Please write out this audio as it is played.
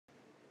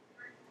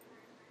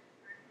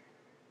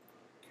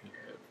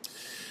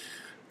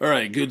All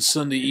right, good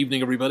Sunday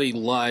evening, everybody.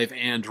 Live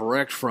and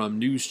direct from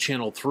News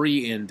Channel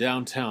 3 in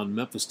downtown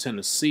Memphis,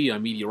 Tennessee.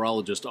 I'm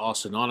meteorologist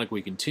Austen Onek.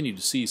 We continue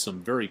to see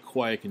some very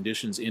quiet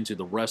conditions into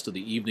the rest of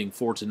the evening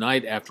for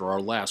tonight after our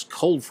last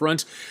cold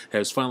front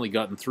has finally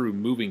gotten through,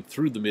 moving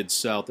through the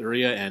Mid-South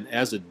area. And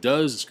as it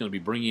does, it's going to be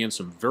bringing in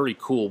some very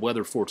cool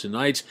weather for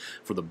tonight.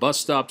 For the bus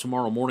stop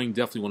tomorrow morning,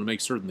 definitely want to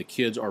make certain the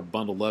kids are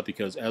bundled up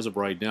because as of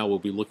right now, we'll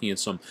be looking at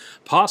some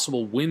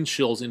possible wind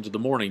chills into the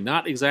morning.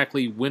 Not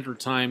exactly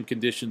wintertime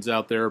conditions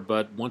out there,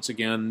 but once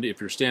again, if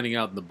you're standing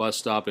out in the bus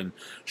stop in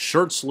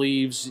shirt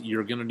sleeves,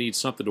 you're going to need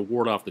something to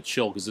ward off the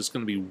chill because it's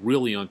going to be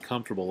really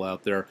uncomfortable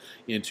out there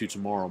into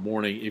tomorrow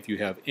morning if you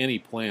have any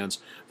plans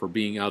for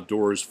being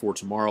outdoors for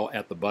tomorrow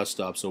at the bus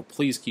stop. So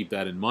please keep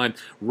that in mind.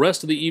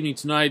 Rest of the evening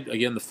tonight,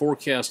 again, the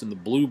forecast in the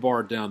blue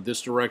bar down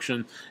this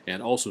direction,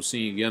 and also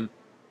seeing again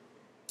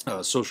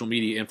social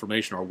media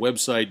information, our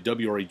website,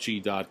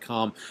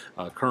 WREG.com.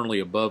 Currently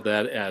above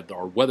that at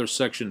our weather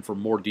section for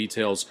more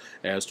details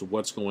as to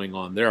what's going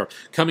on there.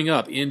 Coming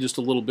up in just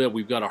a little bit,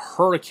 we've got a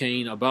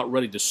hurricane about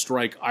ready to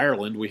strike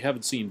Ireland. We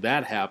haven't seen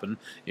that happen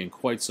in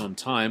quite some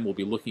time. We'll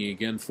be looking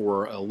again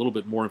for a little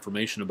bit more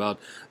information about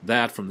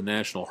that from the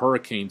National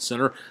Hurricane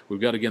Center.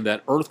 We've got, again,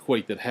 that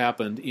earthquake that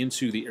happened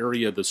into the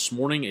area this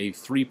morning, a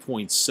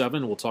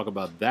 3.7. We'll talk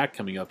about that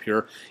coming up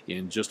here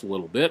in just a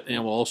little bit.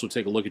 And we'll also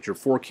take a look at your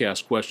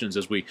forecast questions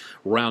as we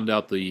round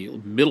out the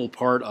middle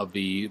part of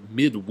the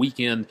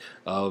mid-weekend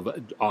of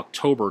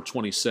October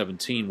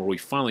 2017, where we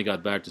finally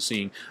got back to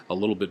seeing a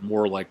little bit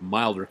more like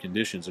milder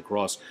conditions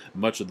across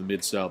much of the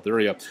Mid-South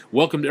area.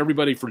 Welcome to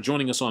everybody for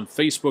joining us on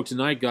Facebook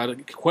tonight.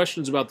 Got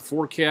questions about the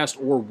forecast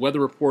or weather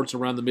reports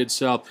around the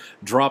Mid-South?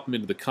 Drop them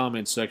into the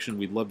comments section.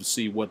 We'd love to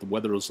see what the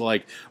weather is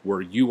like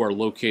where you are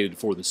located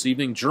for this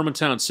evening.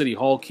 Germantown City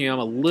Hall cam,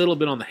 a little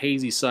bit on the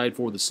hazy side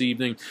for this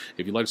evening.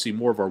 If you'd like to see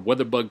more of our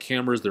WeatherBug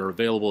cameras, they're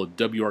available at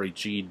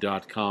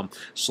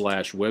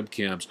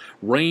WREG.com/webcams.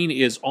 Rain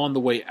is on the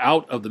way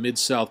out of the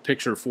Mid-South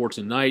picture for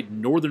tonight.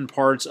 Northern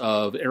parts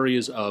of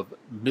areas of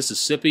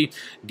Mississippi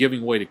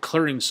giving way to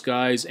clearing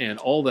skies, and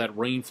all that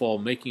rainfall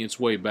making its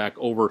way back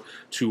over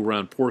to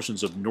around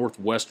portions of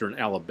northwestern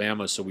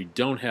Alabama. So we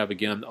don't have,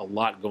 again, a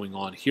lot going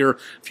on here. A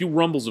few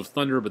rumbles of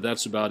thunder, but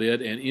that's about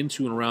it. And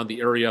into and around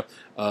the area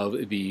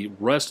of the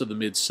rest of the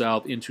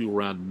Mid-South, into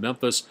around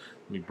Memphis.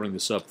 Let me bring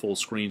this up full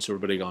screen so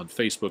everybody on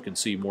Facebook can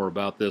see more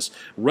about this.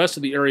 Rest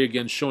of the area,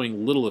 again,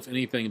 showing little, if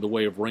anything, in the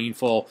way of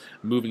rainfall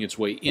moving its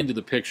way into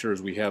the picture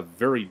as we have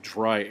very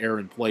dry air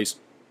in place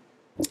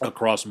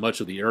across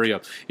much of the area.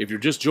 If you're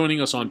just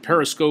joining us on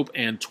Periscope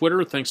and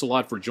Twitter, thanks a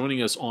lot for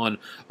joining us on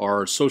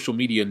our social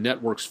media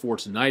networks for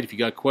tonight. If you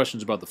got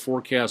questions about the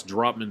forecast,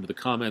 drop them into the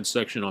comments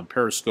section on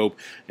Periscope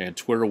and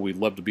Twitter. We'd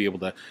love to be able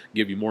to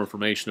give you more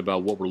information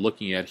about what we're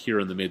looking at here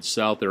in the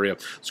Mid-South area.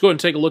 Let's go ahead and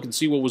take a look and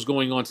see what was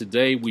going on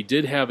today. We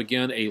did have,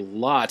 again, a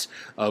lot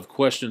of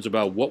questions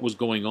about what was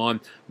going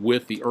on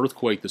with the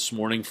earthquake this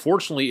morning.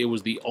 Fortunately, it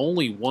was the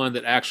only one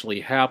that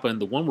actually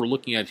happened. The one we're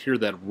looking at here,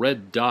 that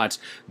red dot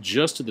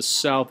just to the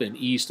south and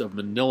east of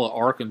Manila,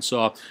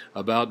 Arkansas,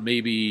 about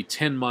maybe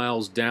 10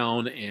 miles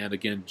down, and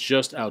again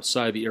just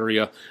outside the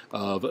area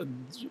of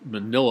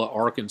Manila,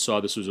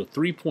 Arkansas. This was a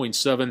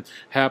 3.7,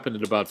 happened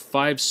at about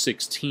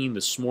 5:16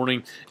 this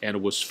morning, and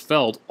it was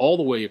felt all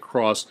the way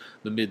across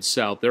the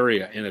Mid-South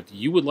area. And if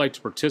you would like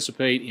to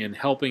participate in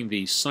helping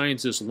the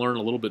scientists learn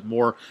a little bit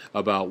more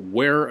about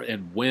where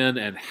and when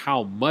and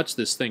how much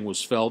this thing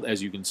was felt,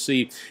 as you can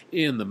see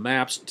in the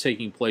maps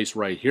taking place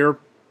right here,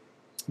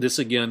 this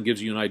again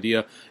gives you an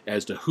idea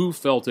as to who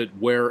felt it,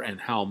 where, and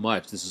how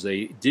much. This is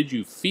a Did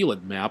You Feel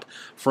It map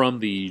from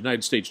the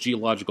United States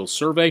Geological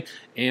Survey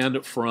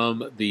and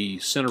from the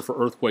Center for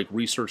Earthquake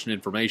Research and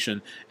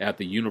Information at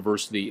the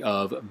University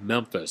of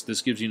Memphis.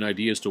 This gives you an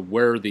idea as to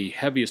where the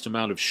heaviest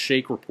amount of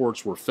shake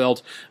reports were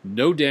felt.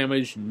 No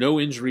damage, no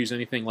injuries,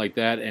 anything like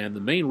that. And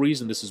the main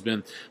reason this has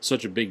been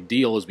such a big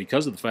deal is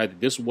because of the fact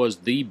that this was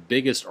the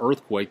biggest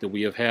earthquake that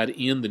we have had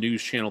in the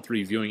News Channel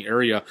 3 viewing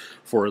area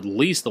for at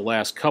least the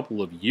last couple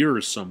of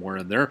years, somewhere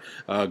in there.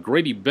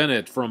 Grady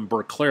Bennett from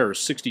Berkeley,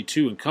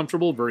 62 and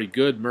comfortable, very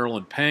good.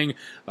 Marilyn Pang,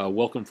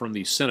 welcome from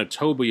the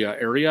Senatobia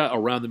area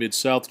around the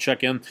Mid-South.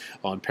 Check in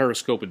on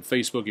Periscope and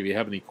Facebook if you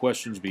have any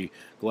questions. Be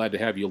glad to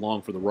have you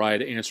along for the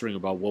ride, answering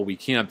about what we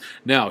can.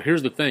 Now,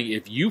 here's the thing.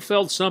 If you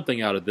felt something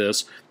out of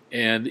this,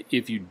 and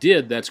if you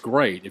did, that's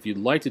great. If you'd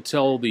like to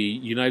tell the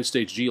United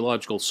States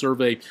Geological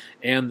Survey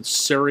and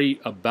SERI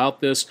about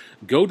this,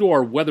 go to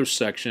our weather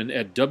section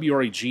at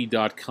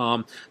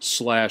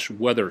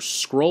WREG.com/weather.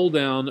 Scroll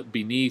down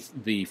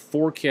beneath the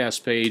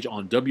forecast page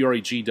on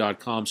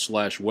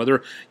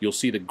WREG.com/weather. You'll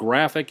see the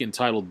graphic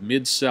entitled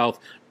Mid-South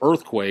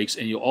Earthquakes,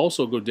 and you'll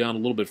also go down a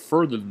little bit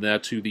further than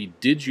that to the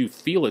Did You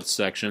Feel It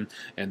section,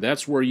 and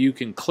that's where you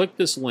can click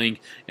this link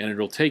and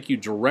it'll take you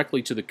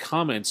directly to the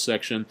comments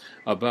section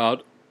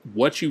about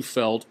what you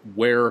felt,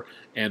 where,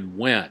 and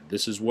when.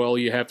 This is all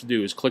you have to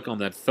do is click on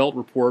that felt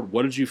report.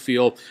 What did you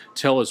feel?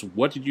 Tell us,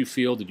 what did you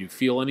feel? Did you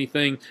feel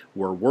anything?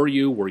 Where were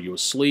you? Were you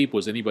asleep?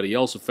 Was anybody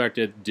else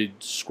affected?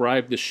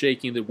 Describe the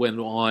shaking that went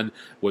on.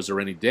 Was there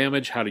any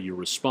damage? How did you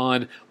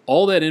respond?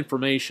 All that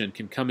information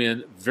can come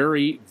in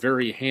very,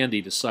 very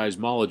handy to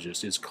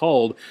seismologists. It's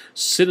called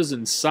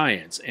citizen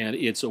science, and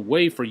it's a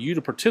way for you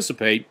to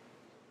participate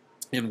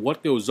in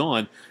what goes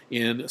on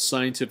in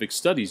scientific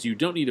studies. You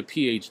don't need a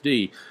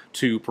PhD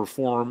to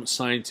perform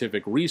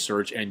scientific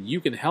research, and you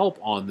can help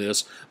on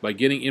this by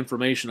getting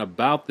information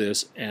about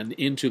this and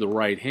into the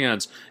right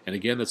hands. And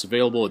again, that's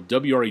available at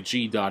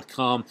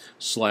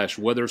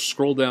WREG.com/weather.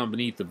 Scroll down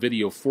beneath the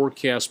video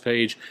forecast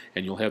page,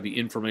 and you'll have the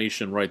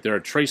information right there.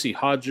 Tracy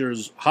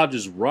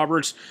Hodges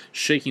Roberts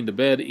shaking the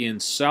bed in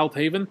South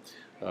Haven.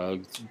 A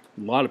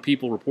lot of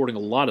people reporting a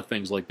lot of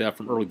things like that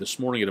from early this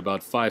morning at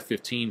about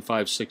 5:15,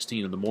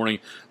 5:16 in the morning.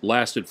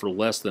 Lasted for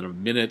less than a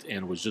minute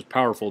and was just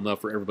powerful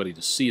enough for everybody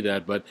to see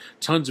that. But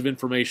tons of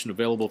information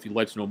available if you'd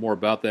like to know more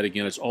about that.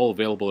 Again, it's all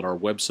available at our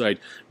website,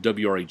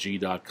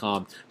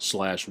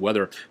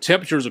 WREG.com/weather.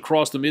 Temperatures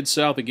across the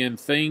Mid-South, again,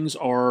 things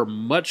are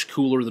much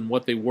cooler than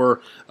what they were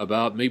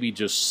about maybe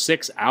just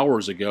 6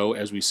 hours ago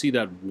as we see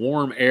that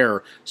warm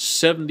air,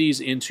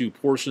 70s into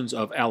portions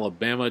of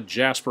Alabama,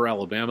 Jasper,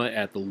 Alabama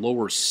at the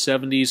lower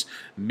 70s,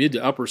 mid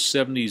to upper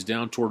 70s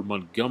down toward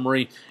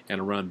Montgomery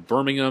and around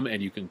Birmingham,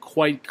 and you can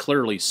quite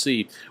clearly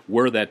see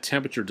where that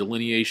temperature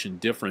delineation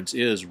difference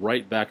is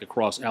right back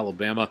across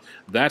Alabama.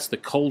 That's the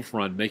cold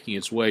front making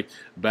its way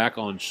back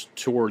on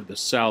toward the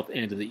south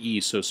and to the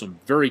east. So some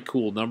very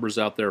cool numbers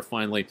out there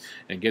finally,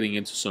 and getting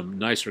into some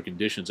nicer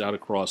conditions out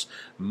across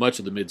much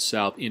of the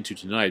Mid-South into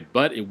tonight.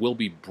 But it will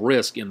be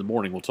brisk in the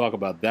morning. We'll talk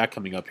about that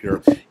coming up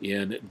here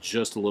in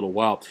just a little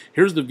while.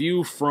 Here's the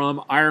view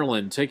from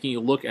Ireland, taking a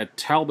look at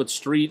Talbot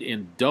Street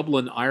in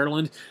Dublin,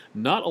 Ireland.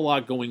 Not a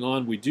lot going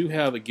on. We do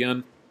have,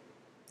 again,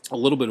 a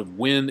little bit of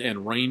wind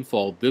and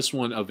rainfall. This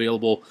one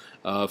available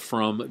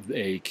from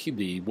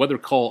the Weather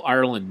Call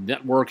Ireland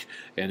network.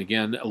 And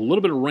again, a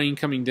little bit of rain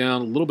coming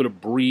down, a little bit of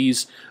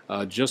breeze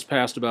just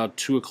past about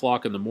 2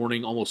 o'clock in the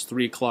morning, almost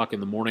 3 o'clock in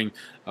the morning,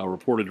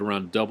 reported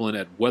around Dublin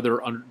at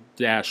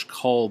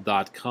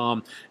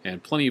weather-call.com,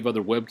 and plenty of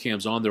other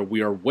webcams on there.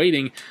 We are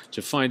waiting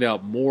to find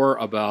out more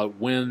about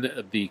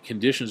when the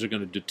conditions are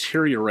going to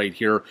deteriorate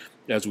here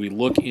as we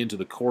look into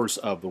the course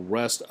of the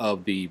rest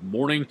of the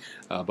morning.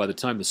 By the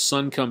time the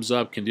sun comes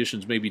up,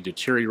 conditions may be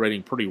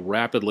deteriorating pretty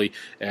rapidly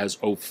as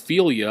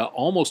Ophelia,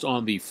 almost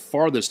on the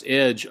farthest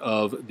edge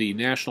of the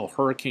National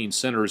Hurricane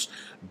Center's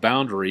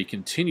boundary,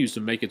 continues to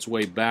make its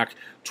way back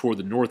toward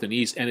the north and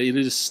east, and it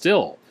is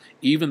still,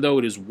 even though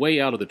it is way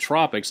out of the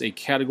tropics, a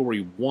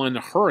Category 1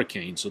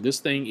 hurricane. So this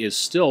thing is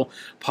still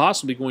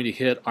possibly going to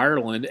hit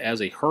Ireland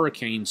as a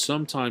hurricane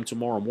sometime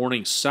tomorrow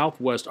morning,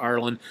 southwest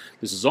Ireland.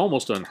 This is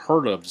almost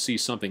unheard of to see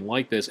something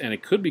like this, and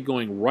it could be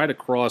going right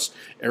across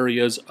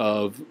areas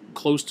of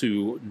close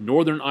to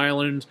Northern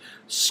Ireland,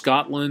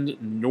 Scotland,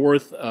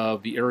 north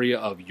of the area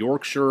of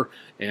Yorkshire,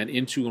 and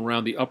into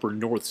around the upper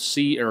North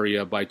Sea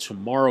area by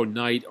tomorrow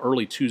night,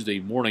 early Tuesday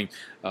morning.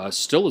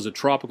 Still is a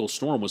tropical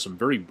storm with some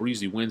very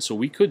breezy winds, so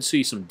we could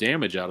see some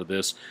damage out of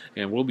this,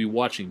 and we'll be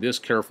watching this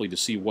carefully to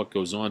see what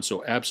goes on.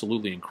 So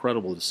absolutely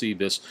incredible to see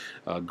this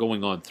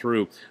going on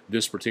through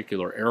this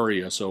particular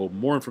area. So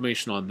more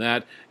information on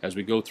that as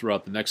we go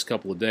throughout the next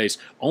couple of days.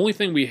 Only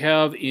thing we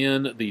have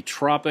in the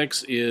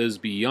tropics is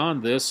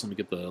beyond this. Let me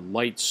get the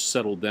lights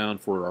settled down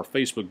for our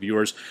Facebook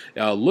viewers.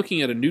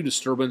 Looking at a new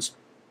disturbance.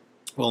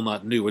 Well,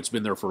 not new, it's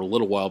been there for a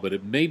little while, but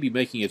it may be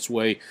making its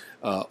way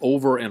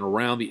over and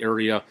around the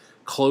area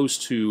close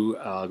to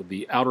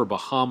the outer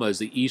Bahamas,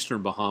 the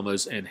eastern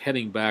Bahamas, and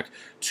heading back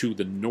to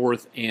the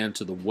north and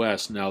to the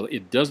west. Now,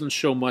 it doesn't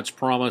show much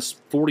promise,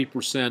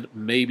 40%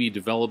 maybe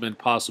development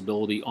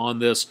possibility on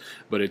this,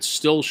 but it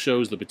still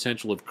shows the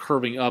potential of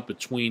curving up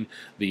between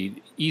the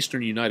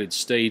eastern United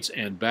States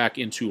and back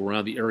into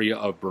around the area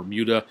of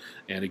Bermuda,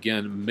 and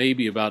again,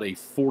 maybe about a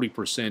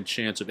 40%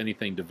 chance of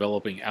anything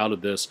developing out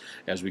of this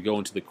as we go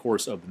into the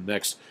course of the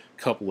next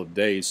couple of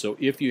days. So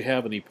if you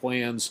have any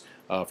plans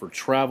for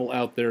travel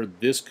out there,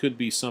 this could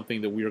be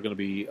something that we are going to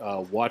be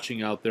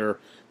watching out there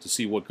to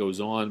see what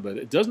goes on, but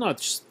it does not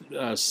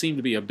seem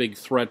to be a big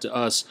threat to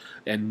us,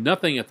 and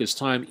nothing at this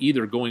time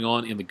either going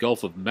on in the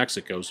Gulf of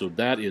Mexico, so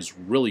that is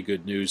really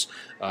good news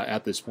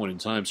at this point in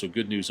time, so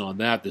good news on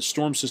that. The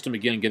storm system,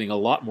 again, getting a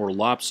lot more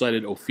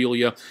lopsided.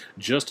 Ophelia,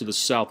 just to the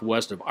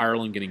southwest of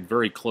Ireland, getting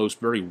very close,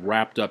 very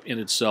wrapped up in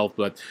itself,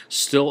 but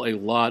still a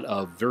lot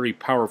of very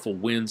powerful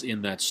winds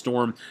in that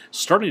storm.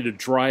 Starting to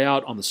dry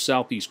out on the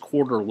southeast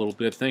quarter a little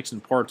bit, thanks in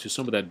part to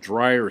some of that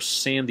drier,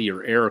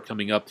 sandier air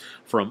coming up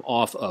from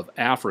off of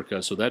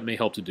Africa, so that may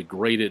help to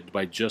degrade it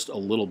by just a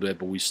little bit,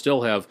 but we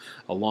still have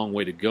a long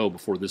way to go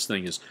before this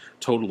thing is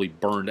totally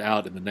burned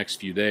out in the next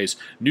few days.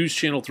 News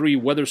Channel 3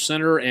 Weather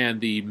Center and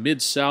the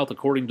Mid-South,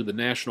 according to the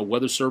National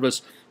Weather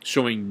Service,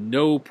 showing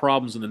no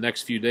problems in the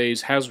next few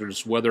days.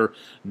 Hazardous weather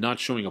not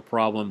showing a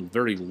problem.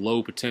 Very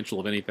low potential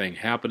of anything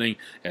happening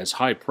as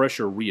high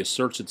pressure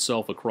reasserts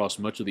itself across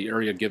much of the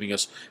area, giving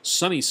us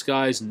sunny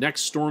skies.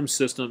 Next storm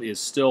system is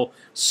still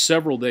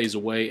several days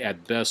away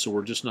at best, so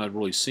we're just not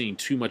really seeing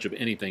too much of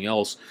anything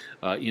else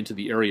into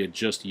the area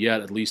just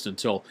yet, at least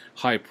until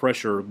high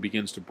pressure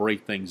begins to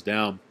break things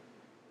down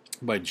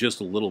by just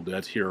a little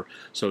bit here.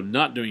 So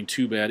not doing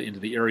too bad into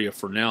the area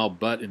for now,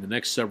 but in the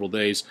next several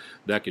days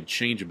that could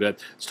change a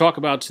bit. Let's talk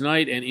about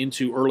tonight and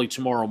into early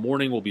tomorrow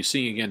morning. We'll be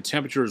seeing again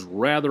temperatures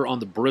rather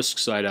on the brisk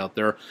side out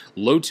there.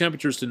 Low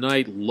temperatures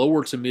tonight,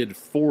 lower to mid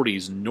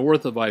 40s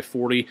north of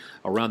I-40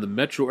 around the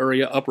metro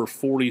area, upper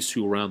 40s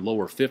to around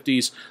lower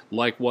 50s.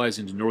 Likewise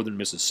into northern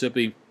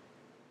Mississippi,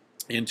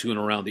 into and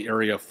around the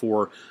area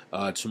for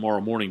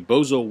tomorrow morning.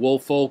 Bozo,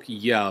 Woolfolk,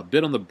 yeah, a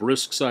bit on the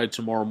brisk side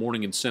tomorrow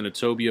morning in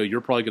Senatobia.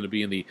 You're probably going to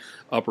be in the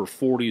upper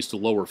 40s to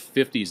lower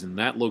 50s in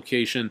that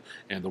location,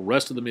 and the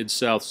rest of the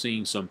Mid-South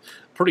seeing some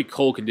pretty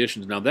cold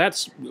conditions. Now,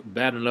 that's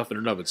bad enough in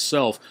and of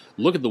itself.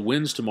 Look at the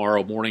winds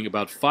tomorrow morning,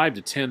 about 5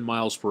 to 10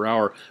 miles per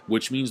hour,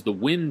 which means the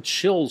wind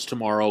chills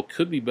tomorrow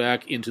could be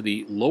back into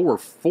the lower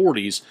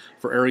 40s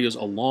for areas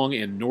along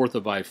and north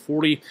of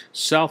I-40.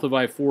 South of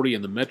I-40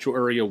 in the metro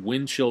area,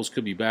 wind chills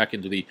could be back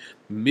into the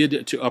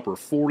mid to upper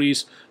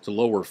 40s to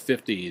lower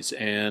 50s.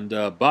 And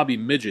Bobby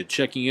Midget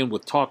checking in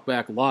with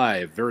Talkback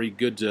Live. Very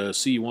good to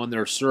see you on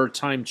there, sir.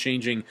 Time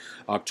changing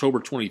October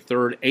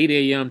 23rd, 8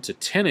 a.m. to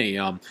 10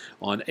 a.m.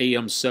 on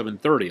AM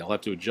 730. I'll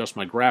have to adjust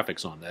my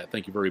graphics on that.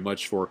 Thank you very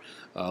much for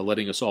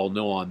letting us all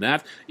know on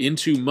that.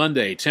 Into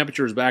Monday,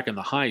 temperatures back in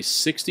the high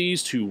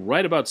 60s to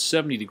right about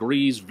 70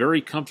 degrees.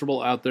 Very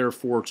comfortable out there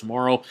for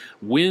tomorrow.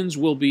 Winds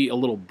will be a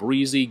little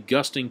breezy,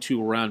 gusting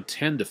to around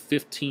 10 to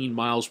 15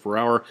 miles per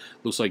hour.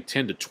 Looks like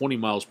 10 to 20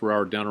 miles per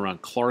hour down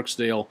around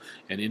Clarksdale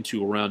and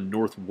into around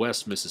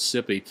northwest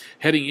Mississippi.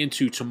 Heading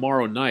into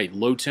tomorrow night,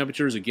 low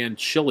temperatures, again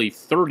chilly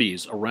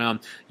 30s around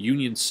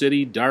Union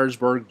City,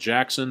 Dyersburg,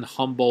 Jackson,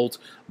 Humboldt,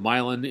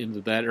 Milan, into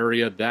that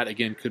area. That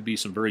again could be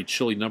some very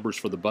chilly numbers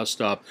for the bus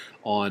stop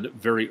on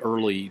very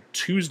early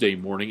Tuesday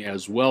morning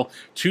as well.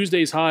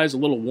 Tuesday's highs a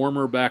little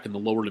warmer, back in the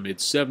lower to mid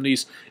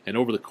 70s, and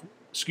over the course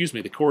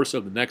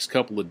of the next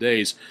couple of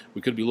days,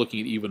 we could be looking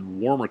at even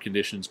warmer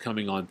conditions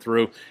coming on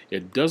through.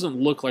 It doesn't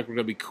look like we're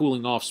going to be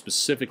cooling off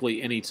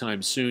specifically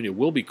anytime soon. It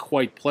will be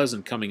quite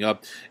pleasant coming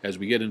up as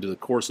we get into the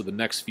course of the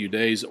next few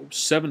days.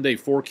 7-day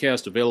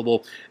forecast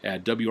available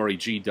at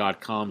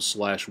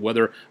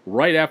WREG.com/weather.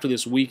 Right after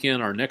this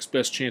weekend, our next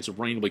best chance of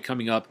rain will be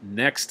coming up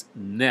next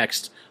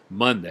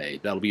Monday.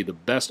 That'll be the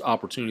best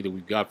opportunity that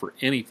we've got for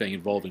anything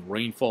involving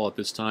rainfall at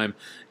this time,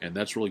 and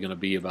that's really going to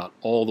be about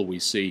all that we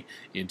see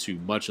into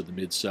much of the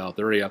Mid-South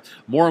area.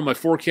 More on my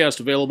forecast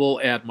available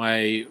at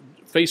my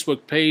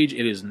Facebook page.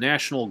 It is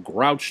National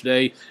Grouch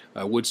Day.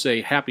 I would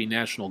say Happy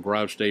National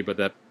Grouch Day, but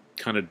that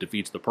kind of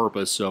defeats the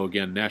purpose. So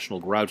again, National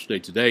Grouch Day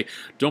today.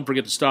 Don't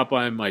forget to stop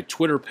by my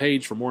Twitter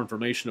page for more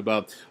information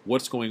about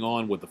what's going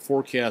on with the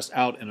forecast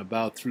out and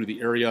about through the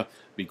area.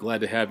 Be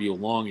glad to have you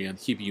along and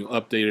keeping you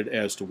updated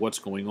as to what's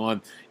going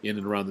on in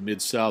and around the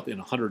Mid-South in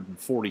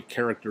 140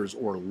 characters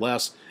or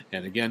less.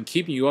 And again,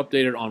 keeping you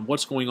updated on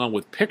what's going on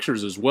with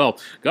pictures as well.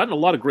 Gotten a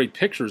lot of great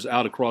pictures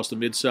out across the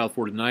Mid-South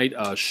for tonight.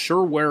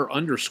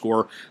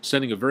 Sherware_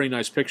 sending a very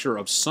nice picture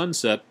of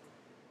sunset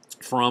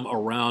from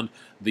around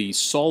the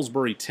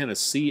Salisbury,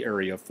 Tennessee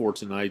area for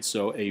tonight.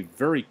 So a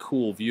very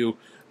cool view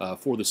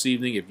for this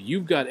evening. If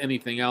you've got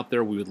anything out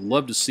there, we would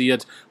love to see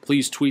it.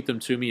 Please tweet them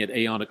to me at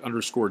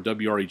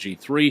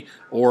 @Aonic_WREG3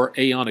 or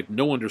Aonic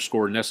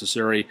no_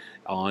 necessary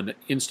on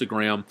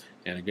Instagram.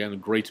 And again,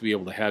 great to be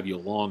able to have you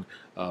along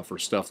for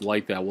stuff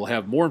like that. We'll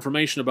have more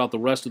information about the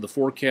rest of the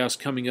forecast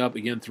coming up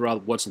again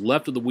throughout what's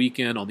left of the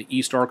weekend on the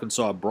East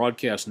Arkansas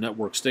Broadcast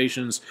Network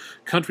stations,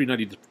 Country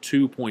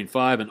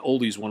 92.5 and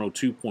Oldies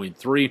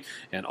 102.3,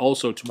 and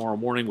also tomorrow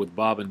morning with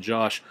Bob and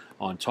Josh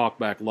on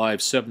Talkback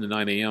Live, 7 to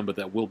 9 a.m., but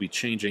that will be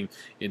changing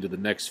into the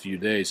next few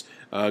days.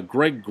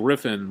 Greg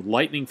Griffin,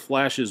 lightning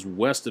flashes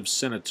west of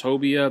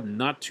Senatobia.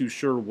 Not too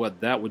sure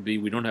what that would be.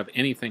 We don't have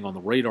anything on the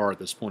radar at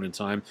this point in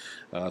time,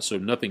 so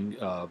nothing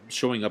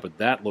showing up at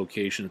that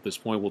location at this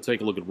point. We'll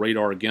take a look at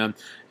radar again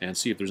and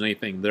see if there's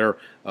anything there.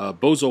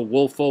 Bozo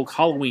Woolfolk,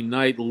 Halloween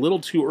night, a little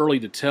too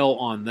early to tell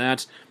on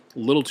that. A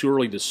little too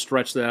early to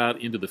stretch that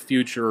out into the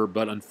future,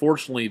 but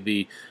unfortunately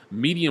the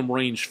medium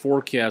range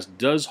forecast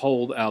does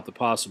hold out the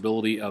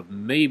possibility of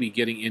maybe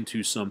getting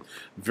into some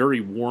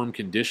very warm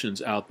conditions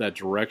out that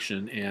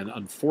direction, and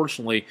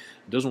unfortunately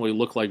it doesn't really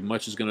look like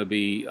much is going to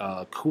be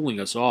cooling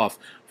us off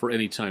for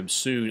any time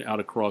soon out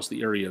across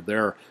the area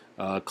there.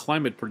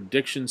 Climate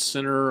Prediction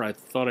Center, I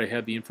thought I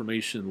had the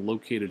information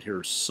located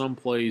here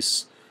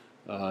someplace.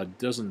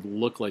 Doesn't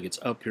look like it's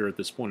up here at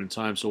this point in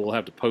time, so we'll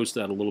have to post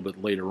that a little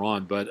bit later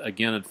on. But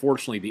again,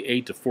 unfortunately, the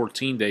 8 to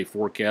 14 day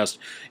forecast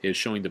is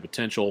showing the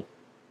potential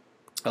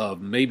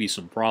maybe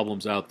some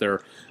problems out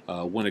there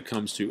when it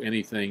comes to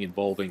anything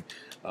involving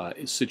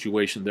a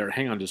situation there.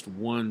 Hang on just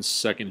 1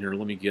 second here.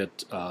 Let me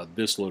get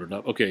this loaded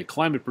up. Okay,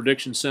 Climate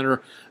Prediction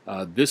Center.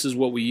 This is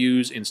what we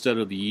use instead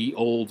of the ye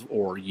old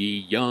or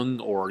ye young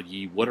or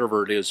ye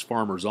whatever it is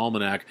Farmer's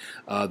Almanac.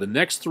 The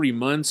next 3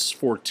 months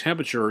for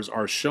temperatures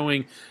are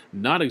showing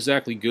not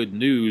exactly good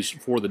news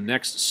for the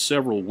next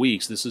several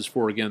weeks. This is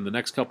for, again, the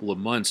next couple of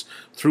months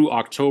through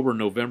October,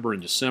 November,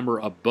 and December,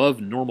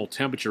 above normal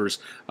temperatures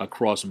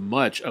across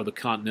much of the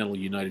continental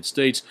United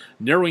States.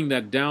 Narrowing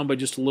that down by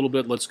just a little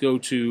bit, let's go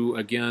to,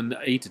 again,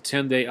 8 to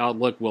 10 day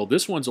outlook. Well,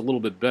 this one's a little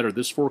bit better.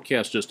 This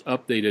forecast just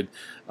updated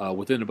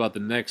within about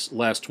the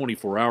last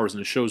 24 hours,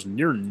 and it shows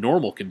near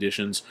normal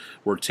conditions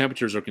where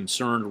temperatures are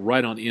concerned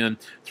right on in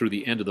through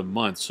the end of the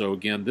month. So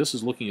again, this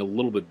is looking a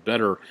little bit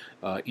better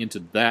into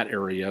that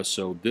area.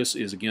 So this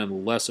is,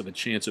 again, less of a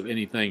chance of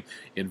anything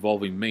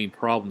involving main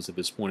problems at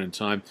this point in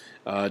time.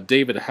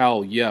 David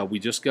Howell, yeah, we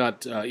just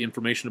got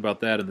information about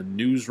that in the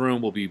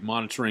newsroom. We'll be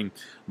monitoring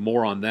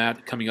more on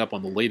that coming up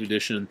on the late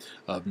edition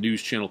of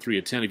News Channel 3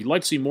 at 10. If you'd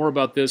like to see more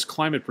about this,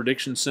 Climate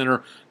Prediction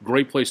Center,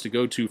 great place to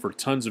go to for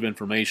tons of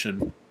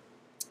information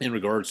in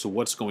regards to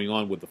what's going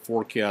on with the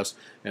forecast,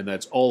 and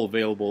that's all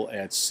available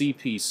at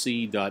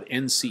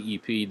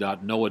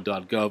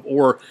cpc.ncep.noaa.gov,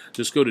 or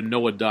just go to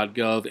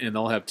noaa.gov and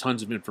they'll have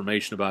tons of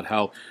information about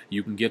how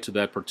you can get to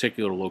that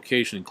particular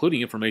location,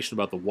 including information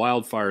about the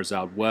wildfires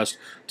out west.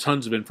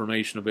 Tons of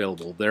information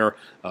available there.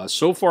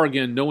 So far,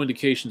 again, no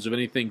indications of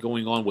anything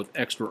going on with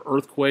extra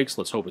earthquakes.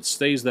 Let's hope it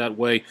stays that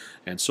way,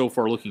 and so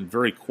far looking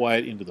very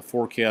quiet into the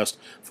forecast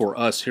for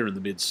us here in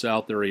the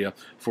Mid-South area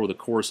for the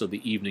course of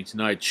the evening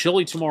tonight.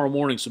 Chilly tomorrow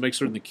morning, so make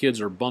certain the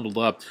kids are bundled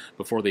up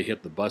before they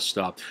hit the bus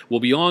stop. We'll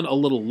be on a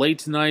little late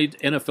tonight.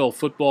 NFL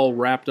football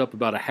wrapped up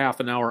about a half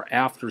an hour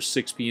after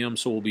 6 p.m.,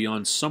 so we'll be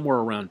on somewhere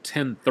around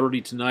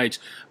 10:30 tonight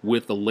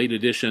with the late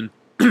edition,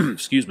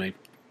 excuse me,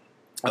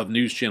 of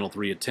News Channel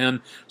 3 at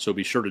 10, so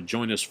be sure to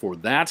join us for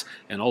that.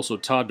 And also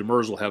Todd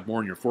Demers will have more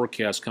on your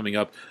forecast coming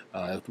up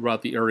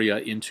throughout the area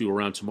into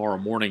around tomorrow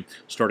morning,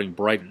 starting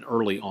bright and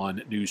early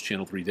on News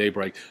Channel 3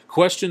 Daybreak.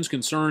 Questions,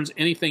 concerns,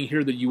 anything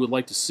here that you would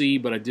like to see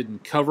but I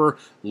didn't cover,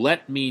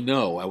 let me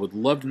know. I would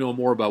love to know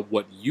more about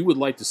what you would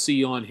like to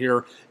see on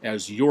here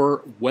as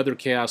your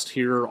weathercast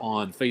here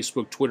on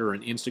Facebook, Twitter,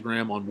 and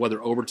Instagram on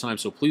Weather Overtime,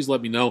 so please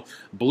let me know.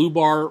 Blue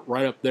bar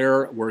right up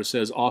there where it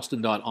says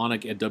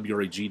Austen.Onek at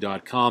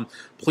WREG.com.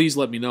 Please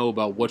let me know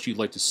about what you'd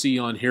like to see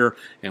on here,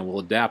 and we'll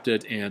adapt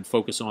it and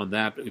focus on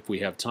that if we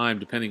have time,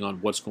 depending on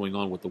what's going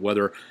on with the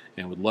weather,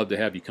 and would love to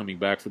have you coming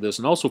back for this.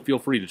 And also feel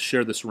free to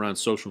share this around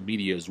social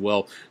media as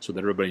well so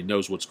that everybody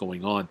knows what's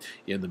going on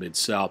in the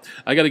Mid-South.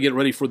 I got to get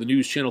ready for the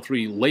News Channel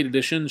 3 late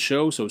edition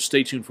show, so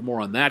stay tuned for more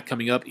on that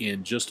coming up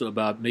in just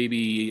about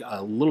maybe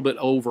a little bit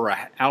over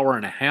an hour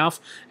and a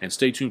half, and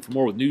stay tuned for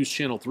more with News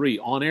Channel 3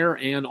 on air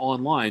and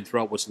online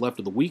throughout what's left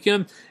of the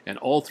weekend and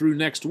all through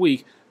next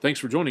week. Thanks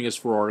for joining us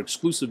for our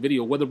exclusive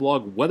video weather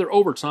blog, Weather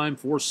Overtime,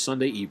 for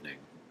Sunday evening.